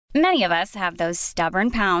Many of us have those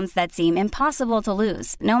stubborn pounds that seem impossible to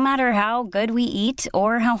lose, no matter how good we eat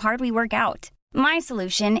or how hard we work out. My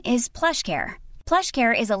solution is PlushCare.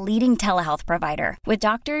 PlushCare is a leading telehealth provider with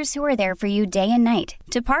doctors who are there for you day and night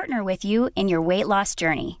to partner with you in your weight loss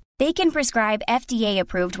journey. They can prescribe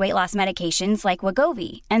FDA-approved weight loss medications like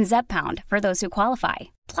Wegovy and Zepbound for those who qualify.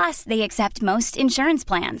 Plus, they accept most insurance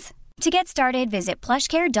plans. To get started, visit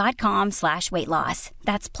plushcare.com/weightloss.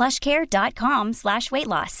 That's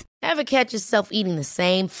plushcare.com/weightloss. Ever catch yourself eating the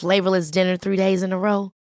same flavorless dinner 3 days in a row?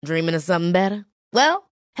 Dreaming of something better? Well,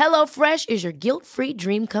 HelloFresh is your guilt-free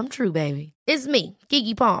dream come true, baby. It's me,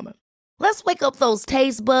 Keke Palmer. Let's wake up those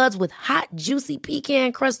taste buds with hot, juicy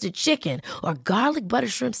pecan-crusted chicken or garlic butter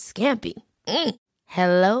shrimp scampi.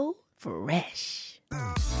 Hello Fresh.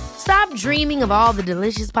 Stop dreaming of all the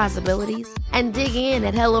delicious possibilities and dig in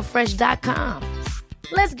at HelloFresh.com.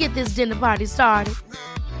 Let's get this dinner party started.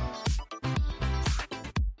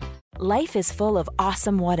 Life is full of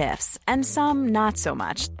awesome what-ifs, and some not so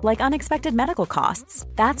much, like unexpected medical costs.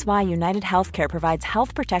 That's why United Healthcare provides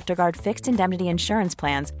Health Protector Guard fixed indemnity insurance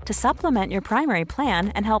plans to supplement your primary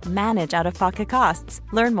plan and help manage out-of-pocket costs.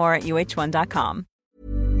 Learn more at uh1.com.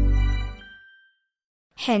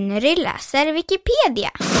 Henry läser Wikipedia.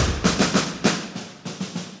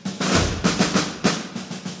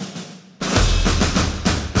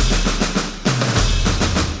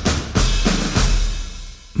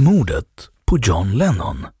 Mordet på John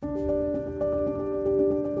Lennon.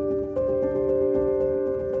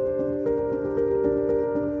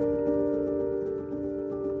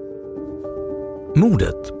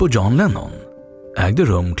 Mordet på John Lennon ägde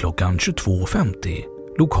rum klockan 22:50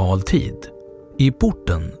 lokal tid i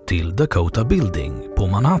porten till Dakota Building på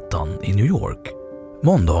Manhattan i New York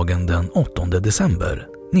måndagen den 8 december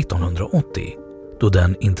 1980, då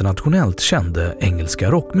den internationellt kände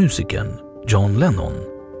engelska rockmusikern John Lennon,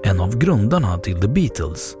 en av grundarna till The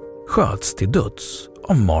Beatles, sköts till döds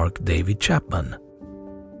av Mark David Chapman.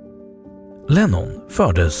 Lennon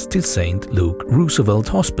fördes till St. Luke Roosevelt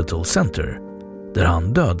Hospital Center, där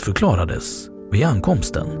han dödförklarades vid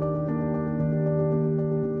ankomsten.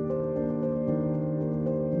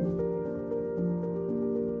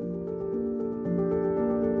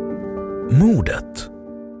 Mordet.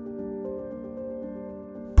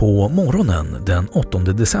 På morgonen den 8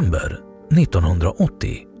 december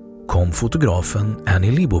 1980 kom fotografen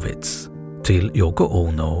Annie Leibovitz till Yoko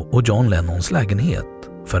Ono och John Lennons lägenhet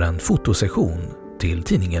för en fotosession till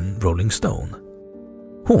tidningen Rolling Stone.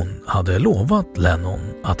 Hon hade lovat Lennon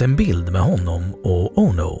att en bild med honom och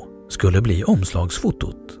Ono skulle bli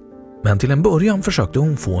omslagsfotot, men till en början försökte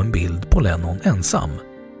hon få en bild på Lennon ensam.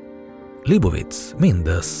 Leibovitz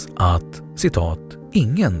mindes att, citat,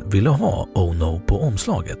 ingen ville ha Ono på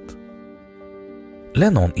omslaget.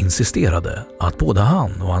 Lennon insisterade att både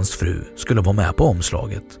han och hans fru skulle vara med på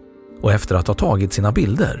omslaget, och efter att ha tagit sina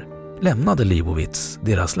bilder lämnade Leibovitz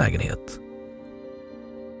deras lägenhet.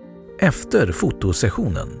 Efter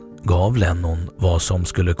fotosessionen gav Lennon vad som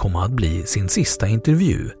skulle komma att bli sin sista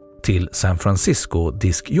intervju till San Francisco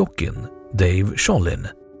diskjockeyn Dave Sholin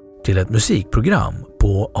till ett musikprogram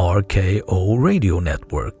på RKO Radio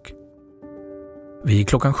Network. Vid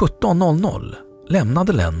klockan 17:00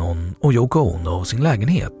 lämnade Lennon och Yoko Ono sin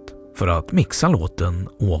lägenhet för att mixa låten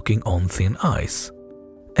Walking on Thin Ice,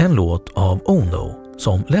 en låt av Ono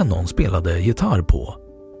som Lennon spelade gitarr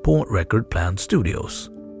på Record Plant Studios.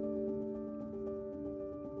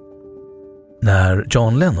 När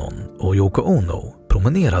John Lennon och Yoko Ono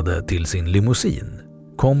promenerade till sin limousin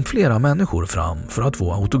kom flera människor fram för att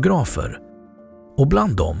få autografer, och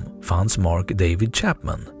bland dem fanns Mark David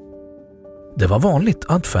Chapman. Det var vanligt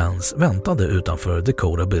att fans väntade utanför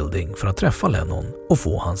Dakota Building för att träffa Lennon och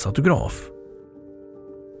få hans autograf.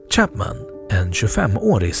 Chapman, en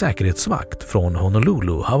 25-årig säkerhetsvakt från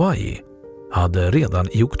Honolulu, Hawaii, hade redan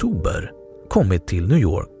i oktober kommit till New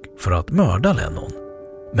York för att mörda Lennon,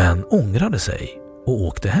 men ångrade sig och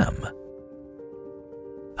åkte hem.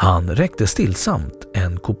 Han räckte stillsamt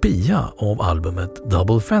en kopia av albumet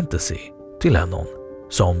Double Fantasy till Lennon,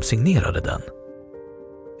 som signerade den.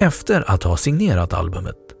 Efter att ha signerat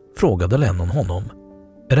albumet frågade Lennon honom: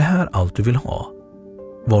 "Är det här allt du vill ha?"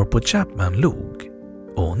 Varpå Chapman log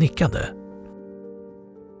och nickade.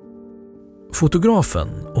 Fotografen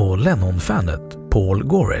och Lennon-fanet Paul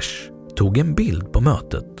Goresh tog en bild på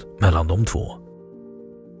mötet mellan de två.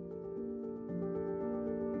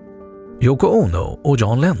 Yoko Ono och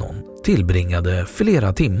John Lennon tillbringade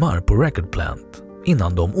flera timmar på Record Plant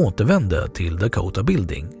innan de återvände till Dakota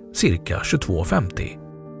Building cirka 22:50.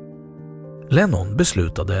 Lennon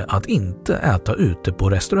beslutade att inte äta ute på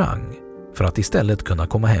restaurang för att istället kunna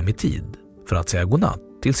komma hem i tid för att säga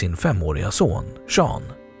godnatt till sin 5-åriga son, Sean.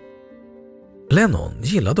 Lennon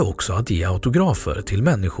gillade också att ge autografer till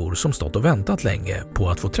människor som stått och väntat länge på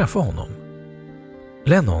att få träffa honom.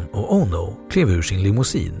 Lennon och Ono klev ur sin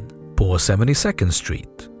limousin på 72nd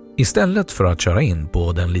Street istället för att köra in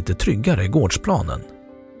på den lite tryggare gårdsplanen.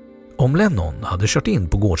 Om Lennon hade kört in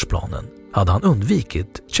på gårdsplanen hade han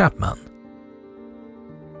undvikit Chapman.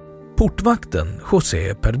 Portvakten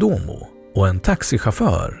José Perdomo och en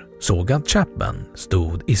taxichaufför såg att Chapman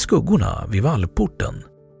stod i skuggorna vid valvporten.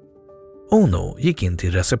 Ono gick in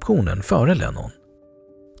till receptionen före Lennon.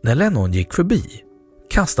 När Lennon gick förbi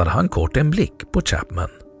kastade han kort en blick på Chapman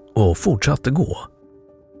och fortsatte gå.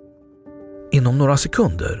 Inom några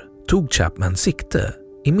sekunder tog Chapman sikte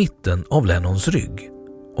i mitten av Lennons rygg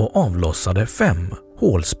och avlossade 5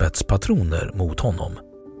 hålspetspatroner mot honom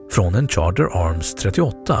från en Charter Arms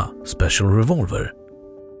 38 Special Revolver.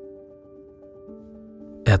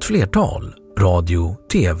 Ett flertal radio-,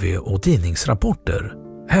 tv- och tidningsrapporter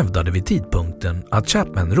hävdade vid tidpunkten att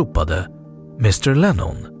Chapman ropade Mr.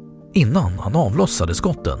 Lennon innan han avlossade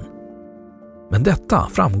skotten. Men detta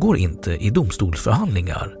framgår inte i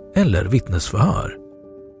domstolsförhandlingar eller vittnesförhör.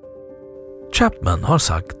 Chapman har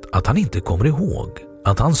sagt att han inte kommer ihåg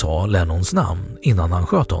att han sa Lennons namn innan han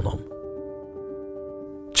sköt honom.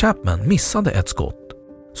 Chapman missade ett skott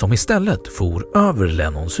som istället for över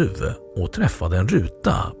Lennons huvud och träffade en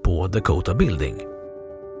ruta på Dakota Building.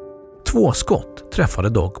 2 skott träffade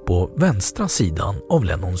dock på vänstra sidan av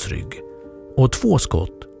Lennons rygg och 2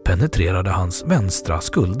 skott penetrerade hans vänstra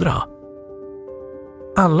skuldra.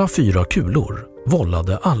 Alla 4 kulor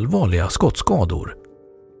vållade allvarliga skottskador.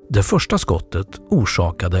 Det första skottet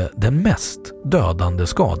orsakade den mest dödande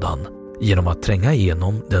skadan genom att tränga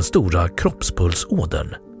igenom den stora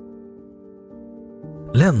kroppspulsådern.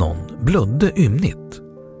 Lennon blödde ymnigt,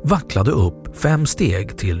 vacklade upp 5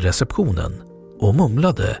 steg till receptionen och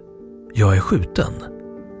mumlade "Jag är skjuten"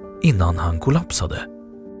 innan han kollapsade.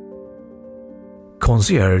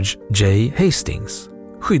 Concierge Jay Hastings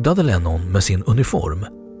skyddade Lennon med sin uniform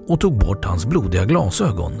och tog bort hans blodiga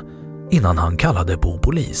glasögon innan han kallade på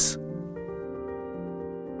polis.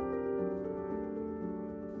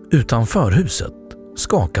 Utanför huset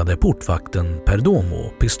skakade portvakten Perdomo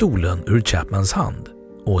pistolen ur Chapmans hand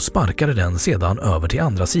och sparkade den sedan över till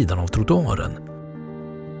andra sidan av trottoaren.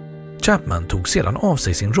 Chapman tog sedan av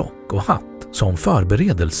sig sin rock och hatt som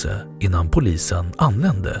förberedelse innan polisen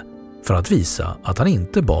anlände för att visa att han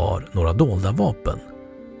inte bar några dolda vapen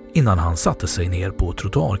innan han satte sig ner på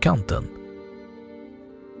trottoarkanten.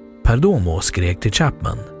 Perdomo skrek till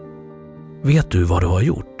Chapman: "Vet du vad du har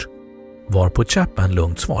gjort?" Varpå Chapman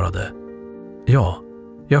lugnt svarade: "Ja,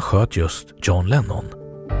 jag sköt just John Lennon."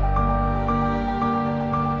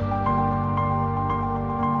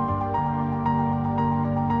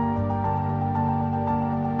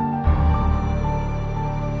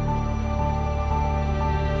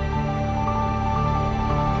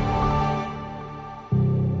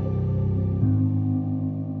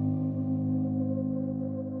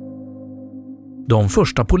 De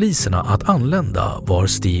första poliserna att anlända var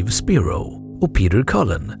Steve Spiro och Peter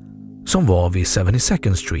Cullen som var vid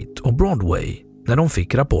 72nd Street och Broadway när de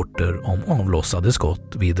fick rapporter om avlossade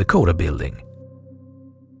skott vid Dakota Building.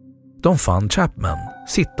 De fann Chapman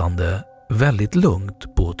sittande väldigt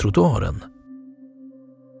lugnt på trottoaren.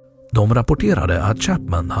 De rapporterade att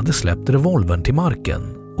Chapman hade släppt revolvern till marken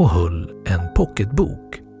och höll en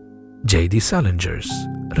pocketbok, J.D. Salingers,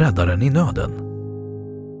 Räddaren i nöden.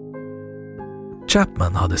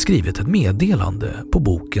 Chapman hade skrivit ett meddelande på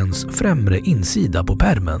bokens främre insida på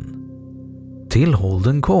pärmen. Till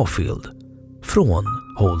Holden Caulfield, från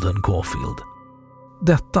Holden Caulfield.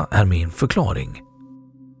 Detta är min förklaring.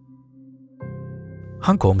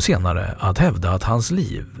 Han kom senare att hävda att hans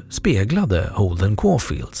liv speglade Holden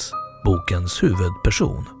Caulfields, bokens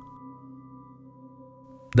huvudperson.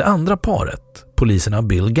 Det andra paret, poliserna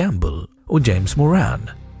Bill Gamble och James Moran,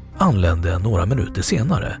 anlände några minuter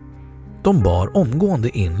senare. De bar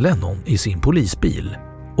omgående in Lennon i sin polisbil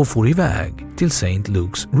och for iväg till St.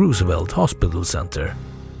 Luke's Roosevelt Hospital Center.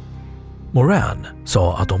 Moran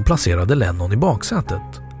sa att de placerade Lennon i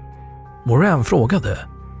baksätet. Moran frågade: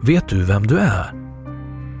 "Vet du vem du är?"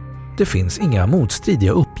 Det finns inga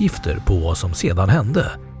motstridiga uppgifter på vad som sedan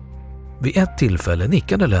hände. Vid ett tillfälle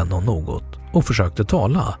nickade Lennon något och försökte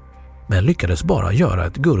tala, men lyckades bara göra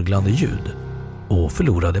ett gurglande ljud och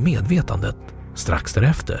förlorade medvetandet strax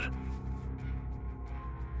därefter.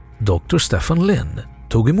 Dr. Stephen Lynn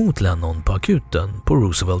tog emot Lennon på akuten på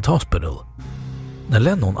Roosevelt Hospital. När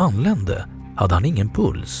Lennon anlände hade han ingen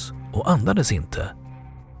puls och andades inte.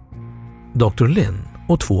 Dr. Lynn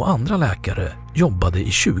och 2 andra läkare jobbade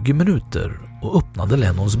i 20 minuter och öppnade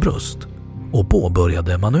Lennons bröst och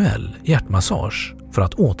påbörjade manuell hjärtmassage för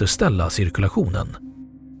att återställa cirkulationen.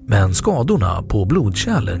 Men skadorna på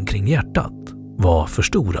blodkärlen kring hjärtat var för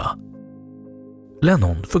stora.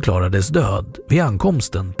 Lennon förklarades död vid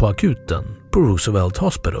ankomsten på akuten på Roosevelt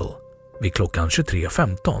Hospital vid klockan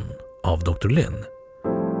 23:15 av Dr. Lynn.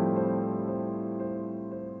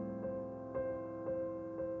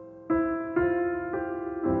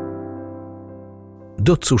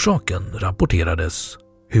 Dödsorsaken rapporterades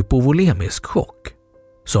hypovolemisk chock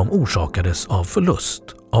som orsakades av förlust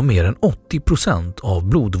av mer än 80% av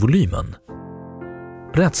blodvolymen.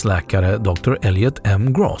 Rättsläkare Dr. Elliot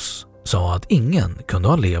M. Gross sa att ingen kunde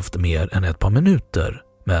ha levt mer än ett par minuter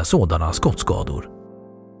med sådana skottskador.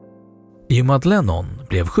 I och med att Lennon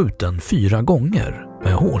blev skjuten 4 gånger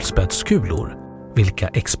med hålspetskulor, vilka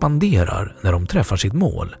expanderar när de träffar sitt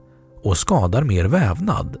mål och skadar mer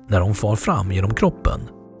vävnad när de far fram genom kroppen,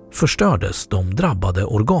 förstördes de drabbade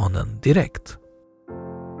organen direkt.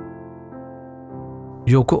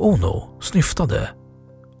 Yoko Ono snyftade.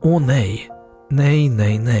 Åh nej, nej,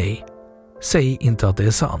 nej, nej. Säg inte att det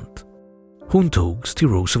är sant. Hon togs till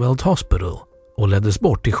Roosevelt Hospital och leddes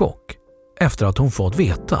bort i chock efter att hon fått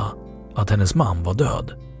veta att hennes man var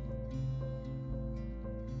död.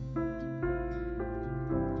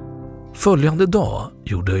 Följande dag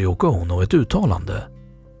gjorde Yoko Ono ett uttalande.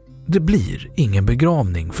 Det blir ingen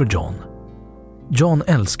begravning för John. John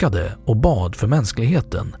älskade och bad för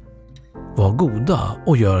mänskligheten. Var goda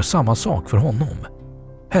och gör samma sak för honom.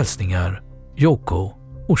 Hälsningar Yoko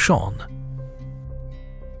och Sean.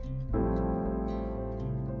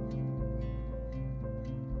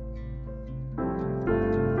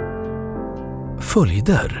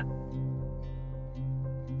 Följder.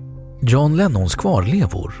 John Lennons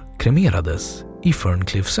kvarlevor kremerades i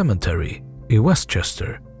Ferncliff Cemetery i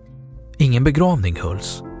Westchester. Ingen begravning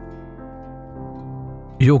hölls.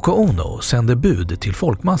 Yoko Ono sände bud till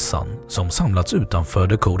folkmassan som samlats utanför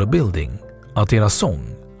Dakota Building att deras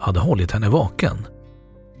sång hade hållit henne vaken.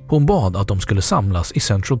 Hon bad att de skulle samlas i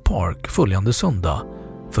Central Park följande söndag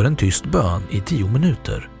för en tyst bön i 10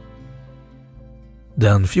 minuter.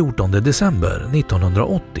 Den 14 december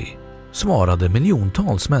 1980 svarade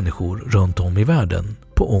miljontals människor runt om i världen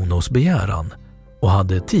på Onos begäran och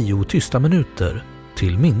hade 10 tysta minuter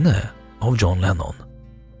till minne av John Lennon.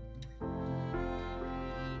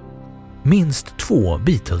 Minst 2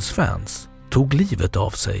 Beatles-fans tog livet av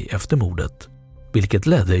sig efter mordet, vilket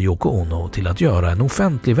ledde Yoko Ono till att göra en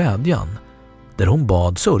offentlig vädjan där hon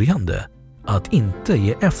bad sörjande att inte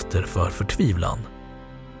ge efter för förtvivlan.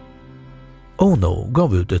 Ono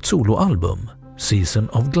gav ut ett soloalbum, Season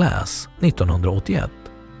of Glass, 1981.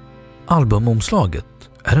 Albumomslaget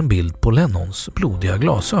är en bild på Lennons blodiga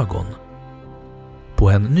glasögon. På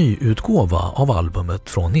en ny utgåva av albumet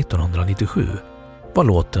från 1997 var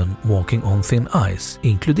låten Walking on Thin Ice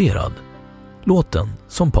inkluderad. Låten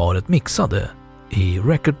som paret mixade i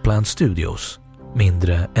Record Plant Studios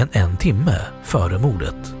mindre än 1 timme före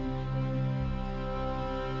mordet.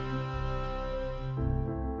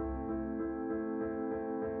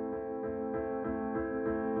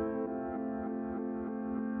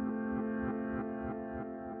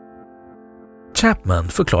 Chapman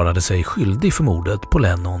förklarade sig skyldig för mordet på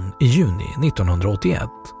Lennon i juni 1981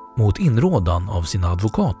 mot inrådan av sina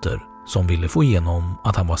advokater som ville få igenom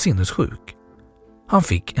att han var sinnessjuk. Han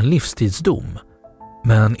fick en livstidsdom,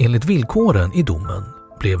 men enligt villkoren i domen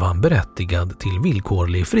blev han berättigad till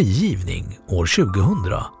villkorlig frigivning år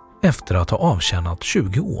 2000 efter att ha avtjänat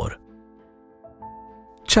 20 år.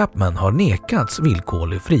 Chapman har nekats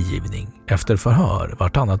villkorlig frigivning efter förhör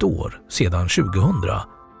vartannat år sedan 2000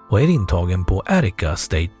 och är intagen på Arica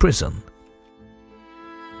State Prison.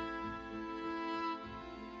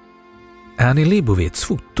 Annie Leibovitz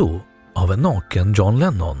foto av en naken John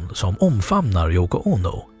Lennon som omfamnar Yoko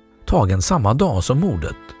Ono, tagen samma dag som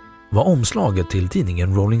mordet, var omslaget till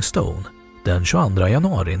tidningen Rolling Stone den 22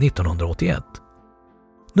 januari 1981.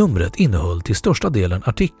 Numret innehöll till största delen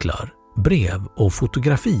artiklar, brev och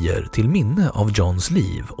fotografier till minne av Johns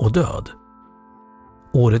liv och död.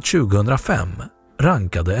 Året 2005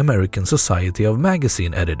 rankade American Society of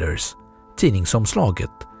Magazine Editors tidningsomslaget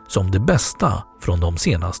som det bästa från de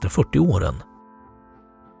senaste 40 åren.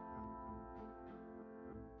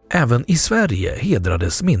 Även i Sverige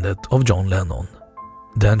hedrades minnet av John Lennon.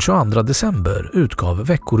 Den 22 december utgav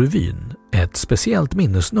Veckorevyn ett speciellt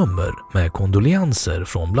minnesnummer med kondolenser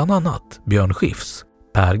från bland annat Björn Skifs,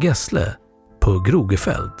 Per Gessle, Pugh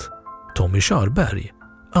Rogefeldt, Tommy Körberg,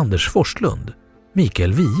 Anders Forslund,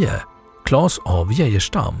 Mikael Wiehe, Claes av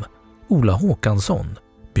Geijerstam, Ola Håkansson,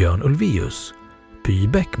 Björn Ulvaeus, Py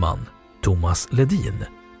Bäckman, Thomas Ledin,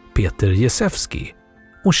 Peter Jezewski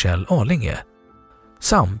och Kjell Arlinge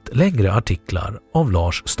samt längre artiklar av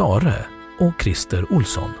Lars Stare och Christer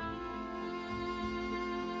Olsson.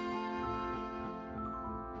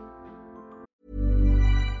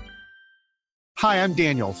 Hi, I'm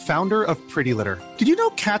Daniel, founder of Pretty Litter. Did you know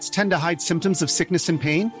cats tend to hide symptoms of sickness and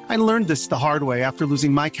pain? I learned this the hard way after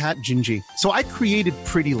losing my cat, Gingy. So I created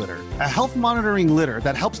Pretty Litter, a health monitoring litter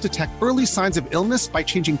that helps detect early signs of illness by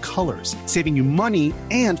changing colors, saving you money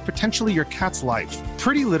and potentially your cat's life.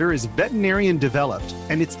 Pretty Litter is veterinarian developed,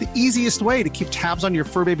 and it's the easiest way to keep tabs on your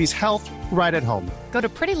fur baby's health right at home. Go to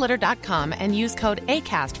prettylitter.com and use code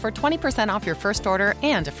ACAST for 20% off your first order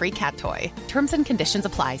and a free cat toy. Terms and conditions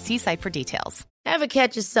apply. See site for details. Ever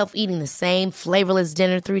catch yourself eating the same flavorless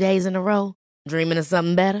dinner 3 days in a row? Dreaming of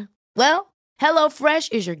something better? Well,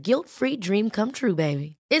 HelloFresh is your guilt-free dream come true,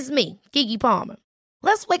 baby. It's me, Keke Palmer.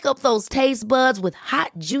 Let's wake up those taste buds with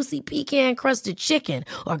hot, juicy pecan-crusted chicken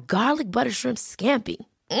or garlic butter shrimp scampi.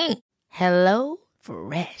 Hello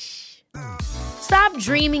Fresh. Stop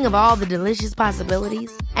dreaming of all the delicious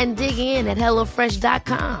possibilities and dig in at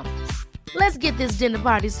HelloFresh.com. Let's get this dinner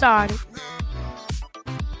party started.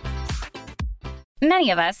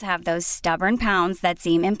 Many of us have those stubborn pounds that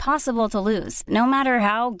seem impossible to lose, no matter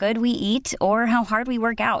how good we eat or how hard we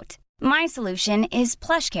work out. My solution is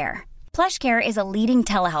PlushCare. PlushCare is a leading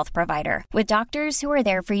telehealth provider with doctors who are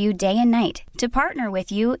there for you day and night to partner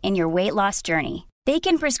with you in your weight loss journey. They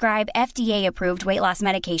can prescribe FDA-approved weight loss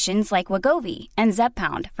medications like Wegovy and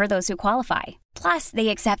Zepbound for those who qualify. Plus, they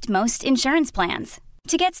accept most insurance plans.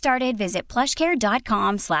 To get started, visit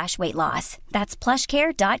plushcare.com/weightloss. That's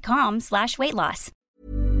plushcare.com/weightloss.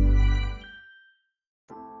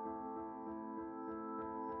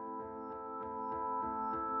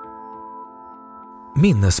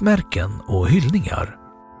 Minnesmärken och hyllningar.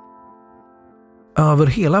 Över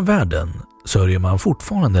hela världen sörjer man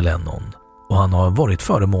fortfarande Lennon och han har varit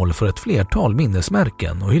föremål för ett flertal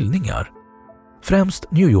minnesmärken och hyllningar.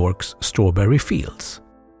 Främst New Yorks Strawberry Fields.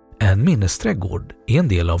 En minnesträdgård är en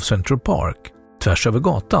del av Central Park, tvärs över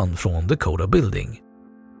gatan från Dakota Building.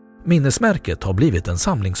 Minnesmärket har blivit en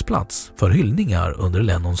samlingsplats för hyllningar under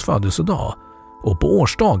Lennons födelsedag och på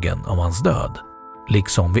årsdagen av hans död,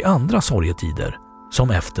 liksom vid andra sorgetider,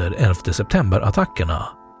 som efter 11 september-attackerna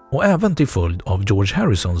och även till följd av George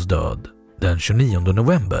Harrisons död den 29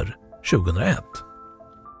 november 2001.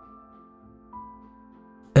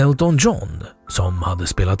 Elton John, som hade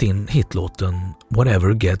spelat in hitlåten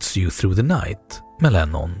Whatever Gets You Through the Night med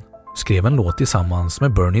Lennon, skrev en låt tillsammans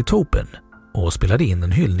med Bernie Taupin och spelade in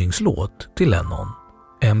en hyllningslåt till Lennon,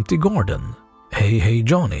 Empty Garden, Hey Hey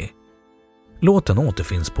Johnny. Låten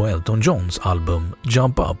återfinns på Elton Johns album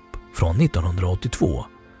Jump Up från 1982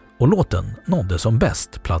 och låten nådde som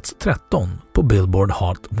bäst plats 13 på Billboard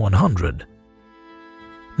Hot 100.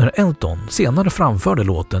 När Elton senare framförde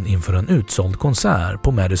låten inför en utsåld konsert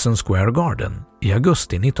på Madison Square Garden i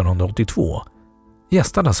augusti 1982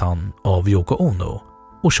 gästades han av Yoko Ono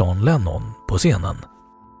och John Lennon på scenen.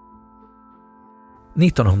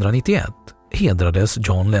 1991 hedrades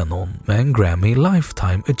John Lennon med en Grammy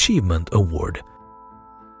Lifetime Achievement Award.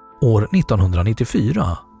 År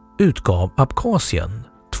 1994 utgav Abkhazien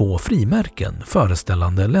 2 frimärken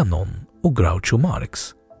föreställande Lennon och Groucho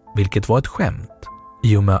Marx, vilket var ett skämt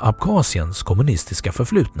i och med Abkhaziens kommunistiska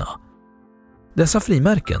förflutna. Dessa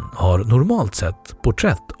frimärken har normalt sett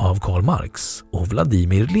porträtt av Karl Marx och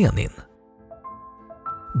Vladimir Lenin.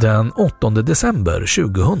 Den 8 december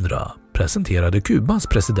 2000 presenterade Kubas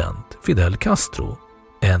president Fidel Castro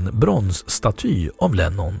en bronsstaty av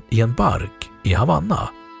Lennon i en park i Havanna.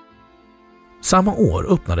 Samma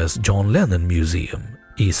år öppnades John Lennon Museum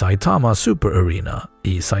i Saitama Super Arena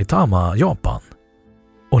i Saitama, Japan.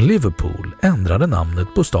 Och Liverpool ändrade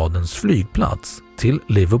namnet på stadens flygplats till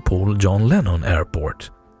Liverpool John Lennon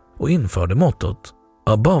Airport och införde mottot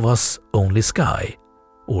Above Us Only Sky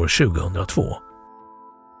år 2002.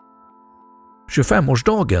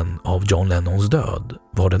 25-årsdagen av John Lennons död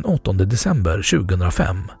var den 8 december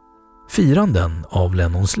 2005. Firanden av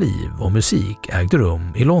Lennons liv och musik ägde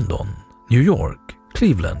rum i London, New York,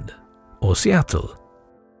 Cleveland och Seattle.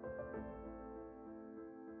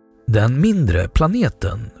 Den mindre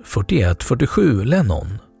planeten 4147 Lennon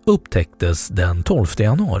upptäcktes den 12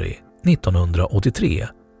 januari 1983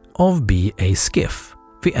 av B.A. Skiff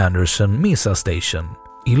vid Anderson Mesa Station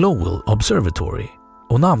i Lowell Observatory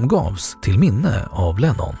och namngavs till minne av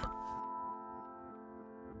Lennon.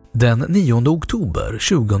 Den 9 oktober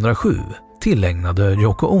 2007 tillägnade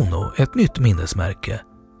Yoko Ono ett nytt minnesmärke,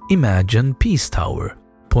 Imagine Peace Tower,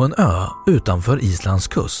 på en ö utanför Islands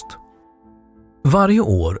kust. Varje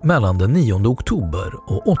år mellan den 9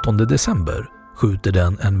 oktober och 8 december skjuter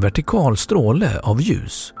den en vertikal stråle av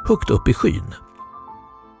ljus högt upp i skyn.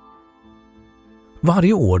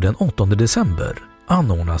 Varje år den 8 december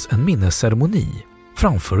anordnas en minnesceremoni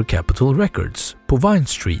framför Capitol Records på Vine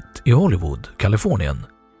Street i Hollywood, Kalifornien.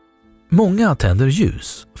 Många tänder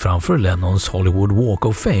ljus framför Lennons Hollywood Walk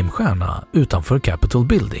of Fame-stjärna utanför Capitol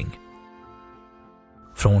Building.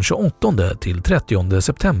 Från 28 till 30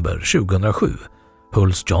 september 2007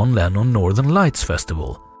 hölls John Lennon Northern Lights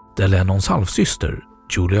Festival, där Lennons halvsyster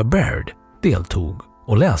Julia Baird deltog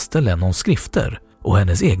och läste Lennons skrifter och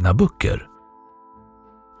hennes egna böcker.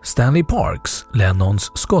 Stanley Parks,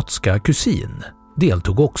 Lennons skotska kusin,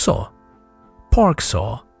 deltog också. Parks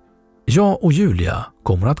sa: "Jag och Julia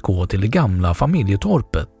kommer att gå till det gamla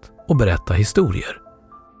familjetorpet och berätta historier."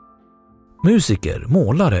 Musiker,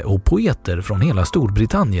 målare och poeter från hela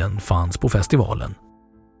Storbritannien fanns på festivalen.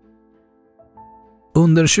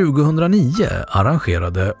 Under 2009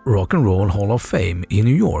 arrangerade Rock and Roll Hall of Fame i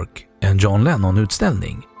New York en John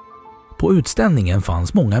Lennon-utställning. På utställningen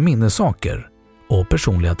fanns många minnessaker och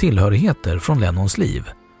personliga tillhörigheter från Lennons liv,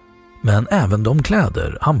 men även de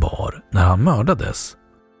kläder han bar när han mördades,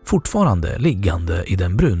 fortfarande liggande i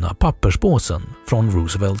den bruna papperspåsen från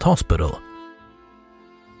Roosevelt Hospital.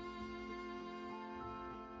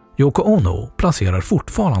 Yoko Ono placerar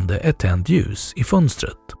fortfarande ett tänt ljus i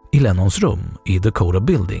fönstret i Lennons rum i Dakota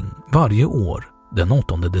Building varje år den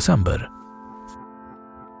 8 december.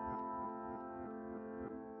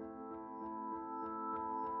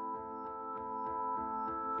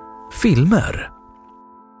 Filmer.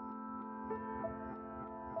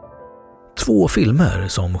 2 filmer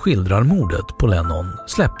som skildrar mordet på Lennon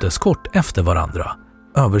släpptes kort efter varandra,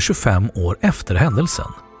 över 25 år efter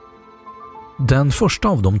händelsen. Den första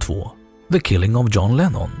av de 2, The Killing of John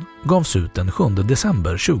Lennon, gavs ut den 7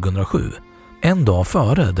 december 2007, en dag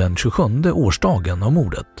före den 27:e årsdagen av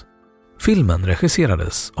mordet. Filmen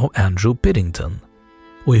regisserades av Andrew Piddington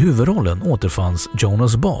och i huvudrollen återfanns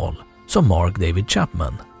Jonas Ball som Mark David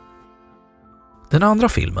Chapman. Den andra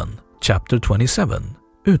filmen, Chapter 27,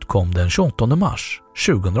 utkom den 28 mars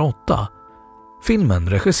 2008. Filmen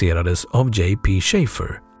regisserades av J.P.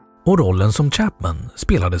 Schaefer och rollen som Chapman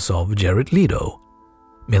spelades av Jared Leto,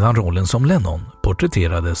 medan rollen som Lennon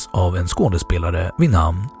porträtterades av en skådespelare vid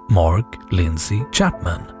namn Mark Lindsay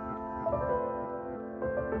Chapman.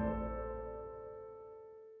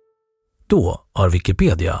 Då har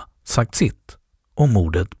Wikipedia sagt sitt om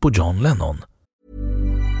mordet på John Lennon.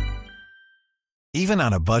 Even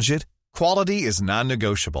on a budget, quality is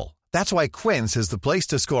non-negotiable. That's why Quince is the place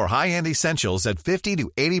to score high-end essentials at 50 to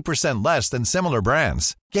 80% less than similar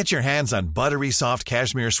brands. Get your hands on buttery soft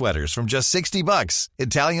cashmere sweaters from just $60,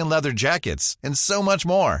 Italian leather jackets, and so much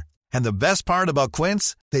more. And the best part about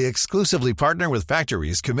Quince, they exclusively partner with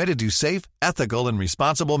factories committed to safe, ethical, and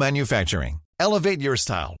responsible manufacturing. Elevate your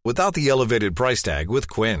style without the elevated price tag with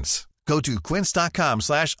Quince. Go to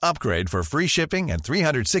quince.com/upgrade for free shipping and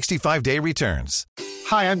 365-day returns.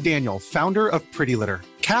 Hi, I'm Daniel, founder of Pretty Litter.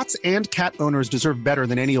 Cats and cat owners deserve better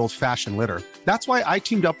than any old-fashioned litter. That's why I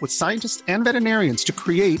teamed up with scientists and veterinarians to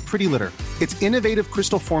create Pretty Litter. Its innovative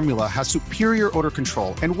crystal formula has superior odor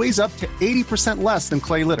control and weighs up to 80% less than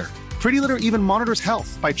clay litter. Pretty Litter even monitors health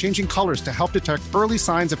by changing colors to help detect early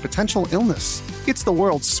signs of potential illness. It's the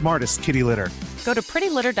world's smartest kitty litter. Go to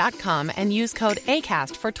prettylitter.com and use code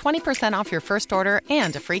ACAST for 20% off your first order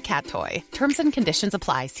and a free cat toy. Terms and conditions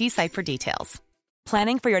apply. See site for details.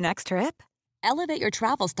 Planning for your next trip? Elevate your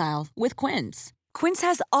travel style with Quince. Quince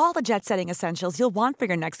has all the jet-setting essentials you'll want for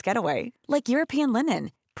your next getaway, like European linen,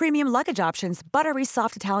 premium luggage options, buttery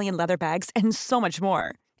soft Italian leather bags, and so much more.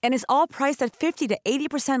 And is all priced at 50 to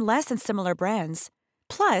 80% less than similar brands.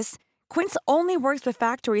 Plus, Quince only works with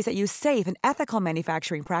factories that use safe and ethical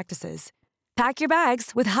manufacturing practices. Pack your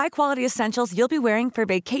bags with high-quality essentials you'll be wearing for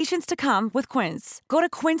vacations to come with Quince. Go to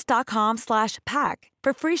quince.com/pack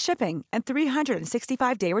for free shipping and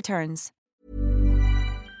 365-day returns.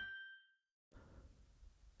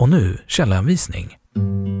 Och nu källanvisning.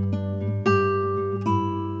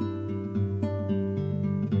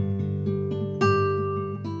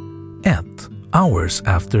 1. Hours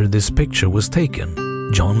after this picture was taken,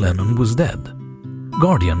 John Lennon was dead.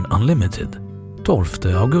 Guardian Unlimited, 12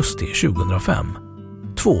 augusti 2005.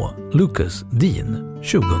 2. Lucas Dean,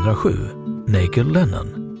 2007. Naked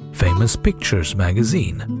Lennon, Famous Pictures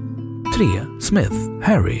Magazine. 3. Smith,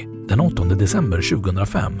 Harry, den 8 december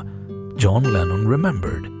 2005. John Lennon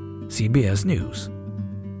Remembered, CBS News.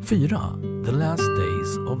 4. The Last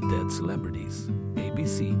Days of Dead Celebrities,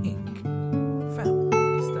 ABC Inc.